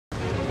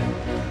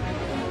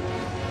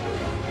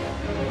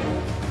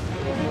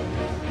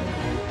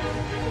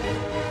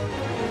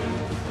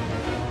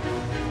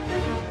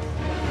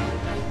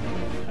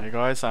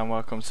guys, and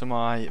welcome to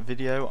my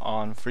video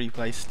on free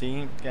play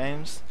Steam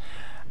games.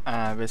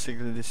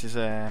 Basically this is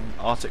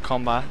Artic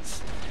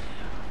Combat,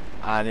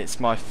 and it's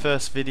my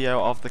first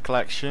video of the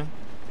collection,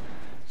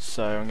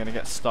 so I'm going to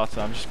get started.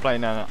 I'm just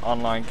playing an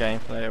online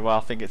gameplay. Well, I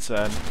think it's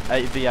an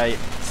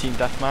 8v8 team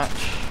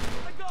deathmatch.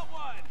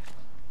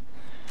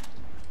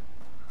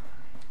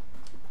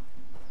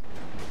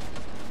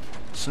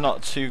 It's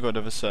not too good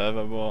of a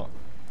server, but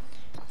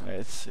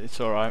it's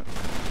alright.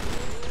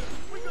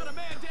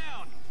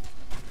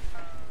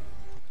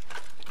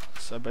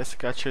 So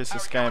basically I chose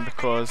this game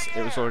because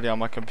it was already on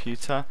my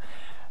computer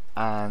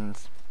and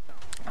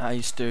I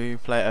used to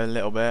play it a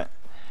little bit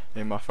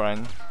with my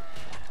friend,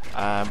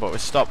 but we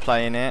stopped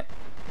playing it,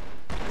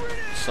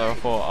 so I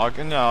thought I'll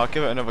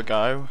give it another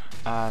go,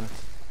 and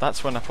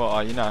that's when I thought,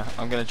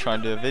 I'm going to try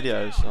and do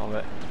videos of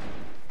it.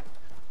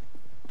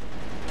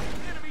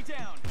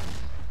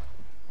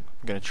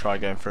 I'm going to try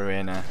going through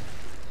here now,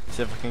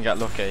 see if I can get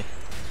lucky.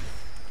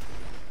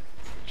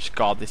 Just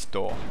guard this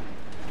door.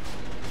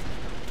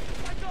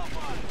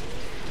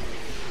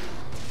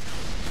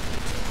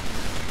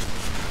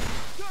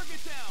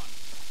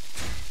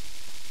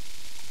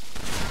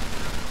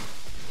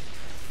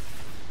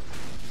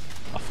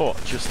 I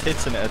thought just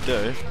hitting it would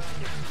do.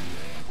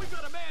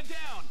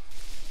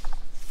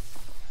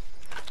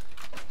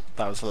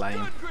 That was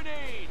lame.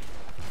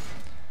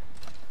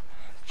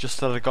 Just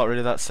that I got rid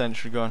of that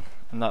sentry gun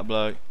and that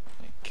bloke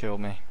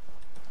killed me.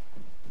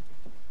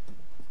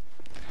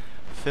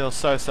 I feel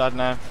so sad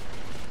now.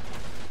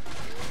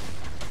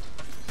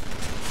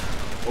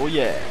 Oh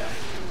yeah.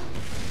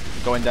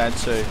 Going down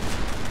too.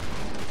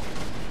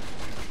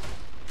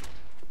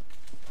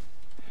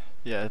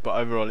 Yeah, but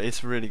overall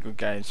it's a really good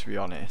game, to be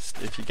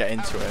honest, if you get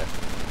into it.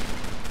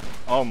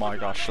 Oh my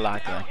gosh,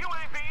 lag there.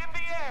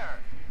 I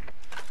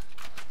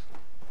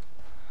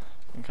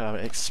think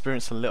I've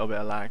experienced a little bit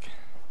of lag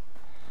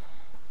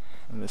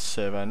in this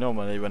server.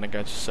 Normally when I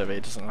go to a server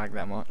it doesn't lag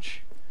that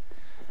much,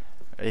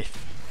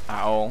 if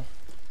at all.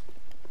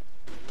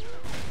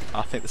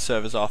 I think the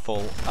servers are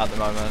full at the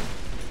moment.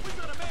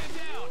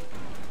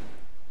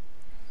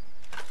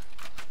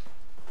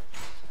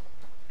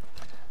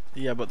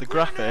 Yeah, but the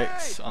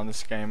graphics on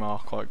this game are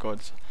quite good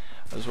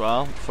as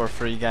well for a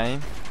free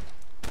game.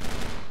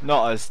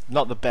 Not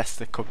the best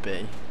they could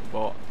be,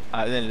 but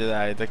at the end of the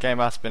day, the game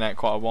has been out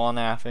quite a while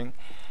now, I think.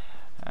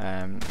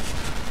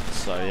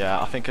 So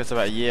yeah, I think it's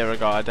about a year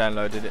ago I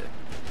downloaded it.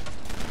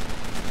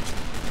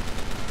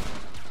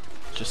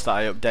 Just that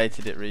I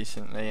updated it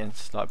recently and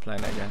started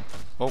playing it again.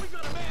 Oh,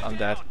 I'm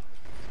dead.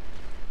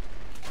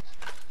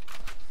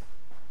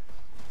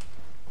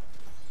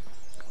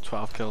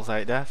 "12 kills,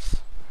 8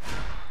 deaths.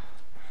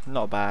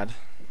 Not bad.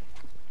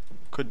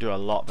 Could do a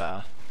lot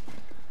better.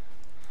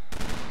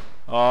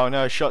 Oh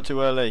no, shot too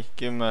early.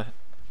 Give him a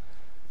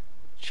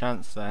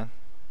chance then.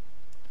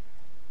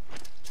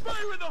 Fire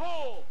in the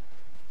hole!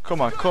 Come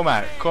on, come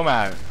out, come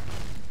out.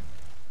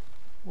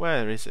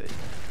 Where is he?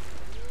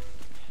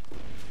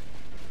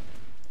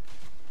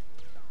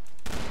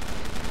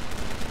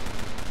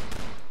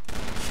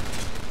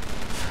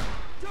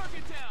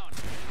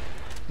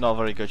 Not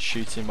very good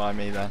shooting by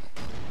me then.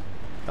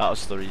 That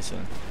was the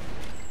reason.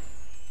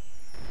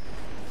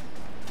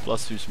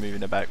 Plus he was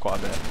moving about quite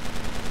a bit.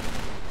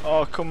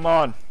 Oh, come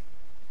on.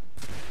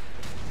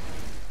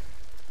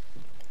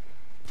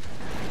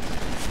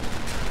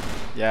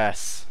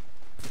 Yes.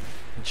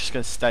 I'm just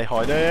going to stay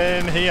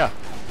hiding here.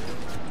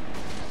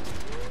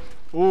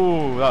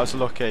 Ooh, that was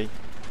lucky.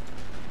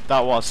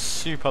 That was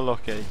super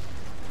lucky.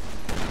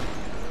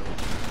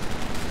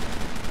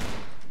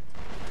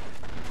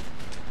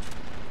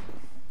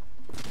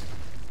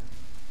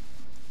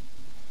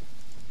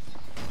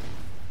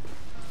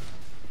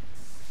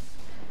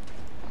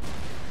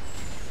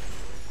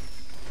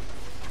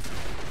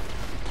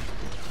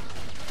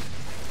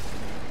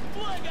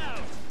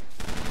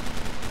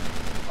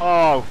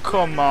 Oh,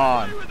 come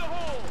on.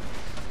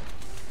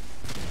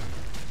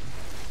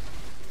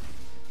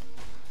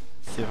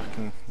 See if I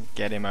can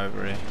get him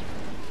over here.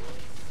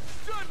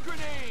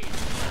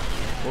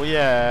 Oh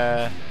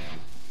yeah.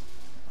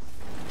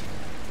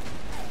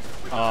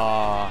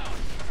 Ah,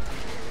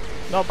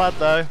 not bad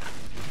though.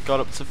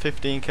 Got up to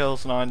 15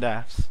 kills, 9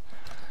 deaths.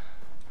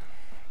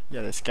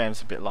 Yeah, this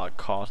game's a bit like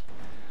COD,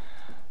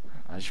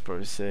 as you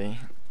probably see.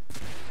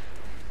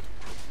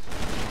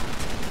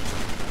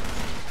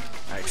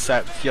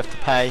 Except you have to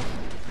pay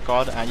for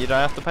COD, and you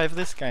don't have to pay for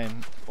this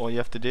game. All you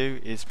have to do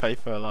is pay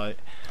for like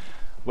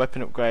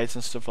weapon upgrades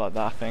and stuff like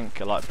that, I think,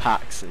 like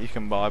packs that you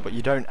can buy, but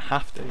you don't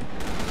have to.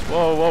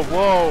 Whoa, whoa,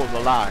 whoa, the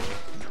lag.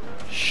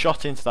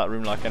 Shot into that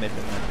room like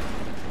anything there.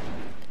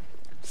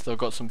 Still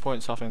got some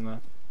points off in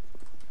there.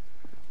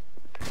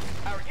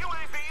 Our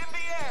UAV in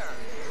the air.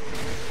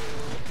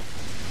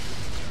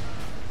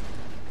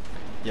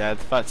 Yeah,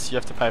 the fact is you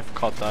have to pay for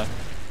COD though.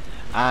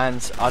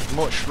 And I'd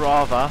much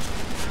rather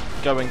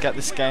go and get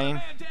this game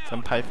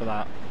than pay for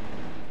that.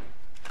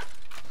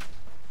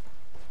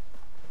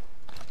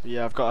 But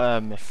yeah, I've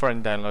got my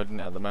friend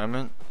downloading it at the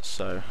moment,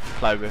 so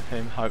play with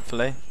him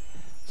hopefully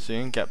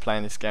soon, get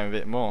playing this game a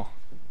bit more.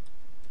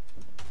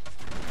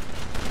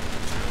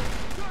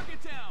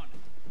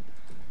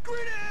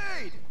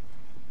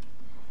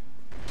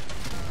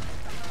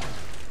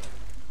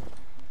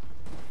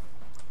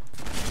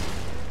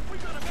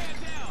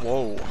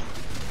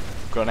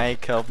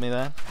 grenade killed me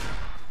then.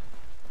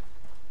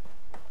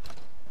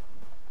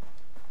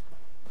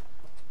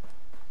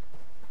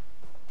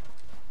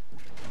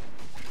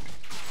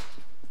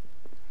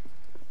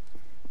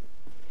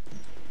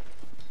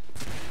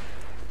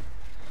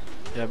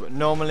 Yeah, but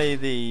normally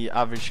the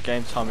average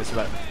game time is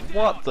about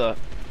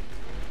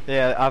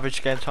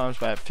average game time is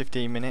about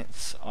 15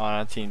 minutes on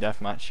a team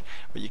deathmatch.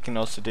 But you can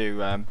also do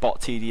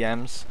bot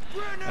TDMs,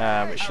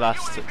 which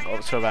last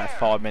up to about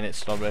 5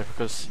 minutes normally,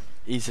 because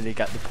easily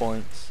get the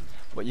points.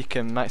 But you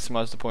can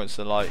maximise the points,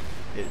 so like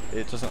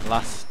it doesn't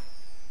last.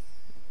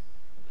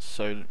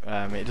 So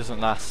it doesn't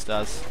last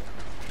as.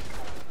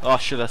 Or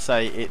should I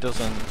say, it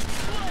doesn't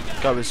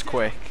go as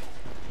quick,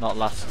 not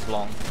last as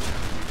long.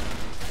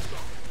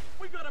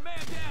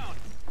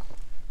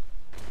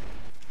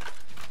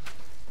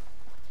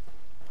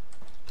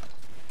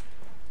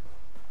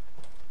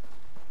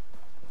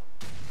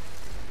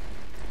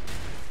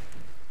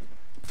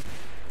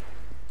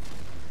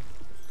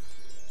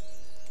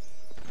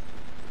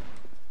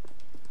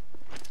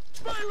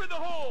 Fire in the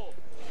hole!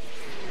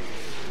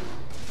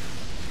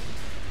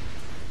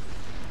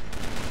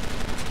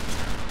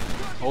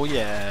 Oh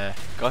yeah,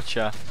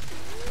 gotcha.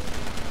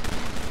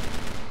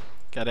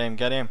 Get him,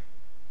 get him.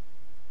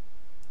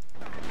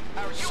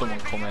 Someone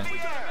come in.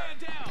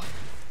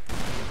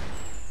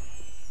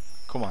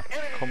 Come on,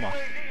 come on.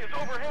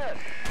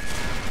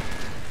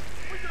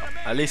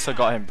 At least I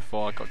got him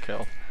before I got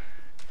killed.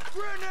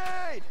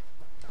 Grenade!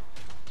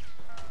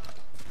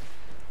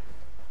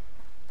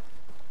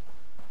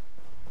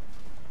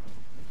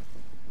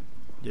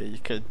 Yeah, you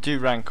could do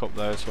rank up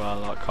though as well,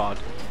 like COD,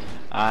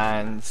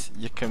 and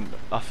you can.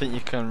 I think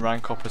you can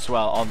rank up as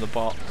well on the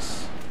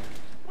bots.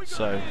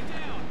 So,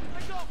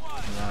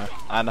 no.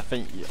 And I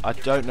think I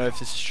don't know if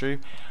this is true.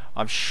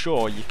 I'm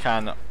sure you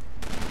can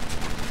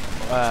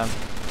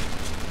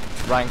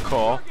rank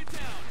up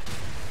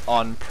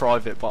on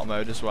private bot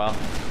mode as well.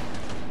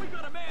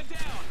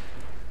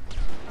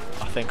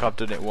 I think I've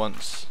done it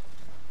once.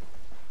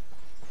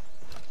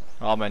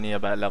 I'm only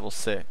about level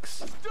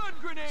 6,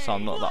 so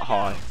I'm not that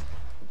high.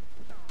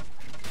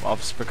 Well,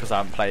 obviously because I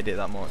haven't played it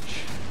that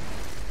much.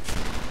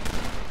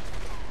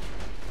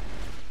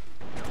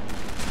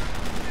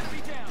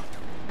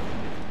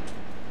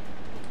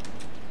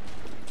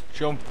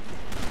 Jump.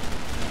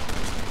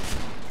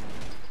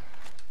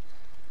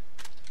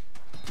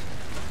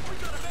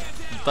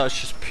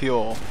 That's just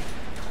pure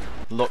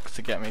luck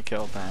to get me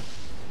killed then.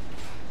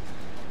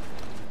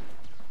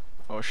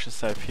 Or I should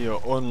say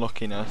pure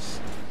unluckiness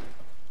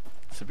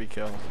to be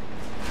killed.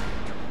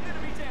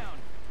 Enemy down!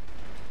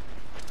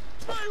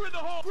 Fire in the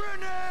hole!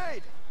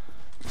 Grenade!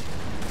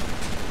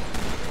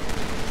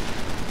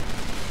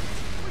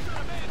 We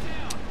got a man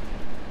down!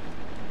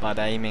 Bad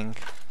aiming.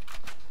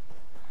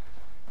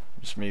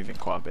 Just moving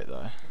quite a bit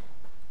though.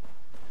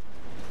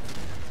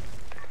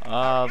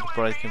 Ah, the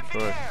breaking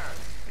through.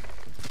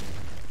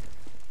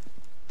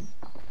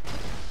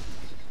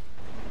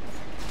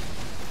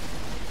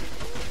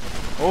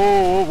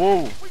 Oh, whoa,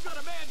 whoa. We got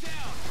a man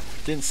down!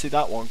 Didn't see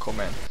that one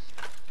coming.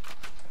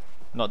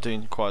 Not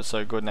doing quite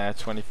so good now.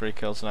 23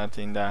 kills,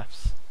 19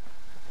 deaths.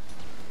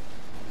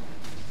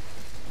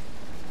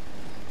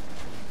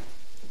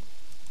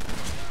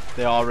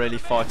 They are really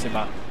fighting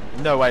back.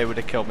 No way he would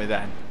have killed me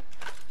then.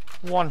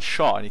 One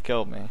shot and he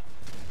killed me.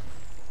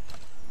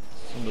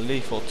 Some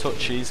lethal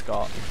touch he's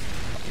got.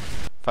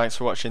 Thanks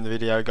for watching the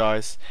video,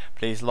 guys.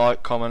 Please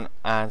like, comment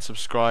and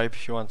subscribe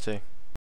if you want to.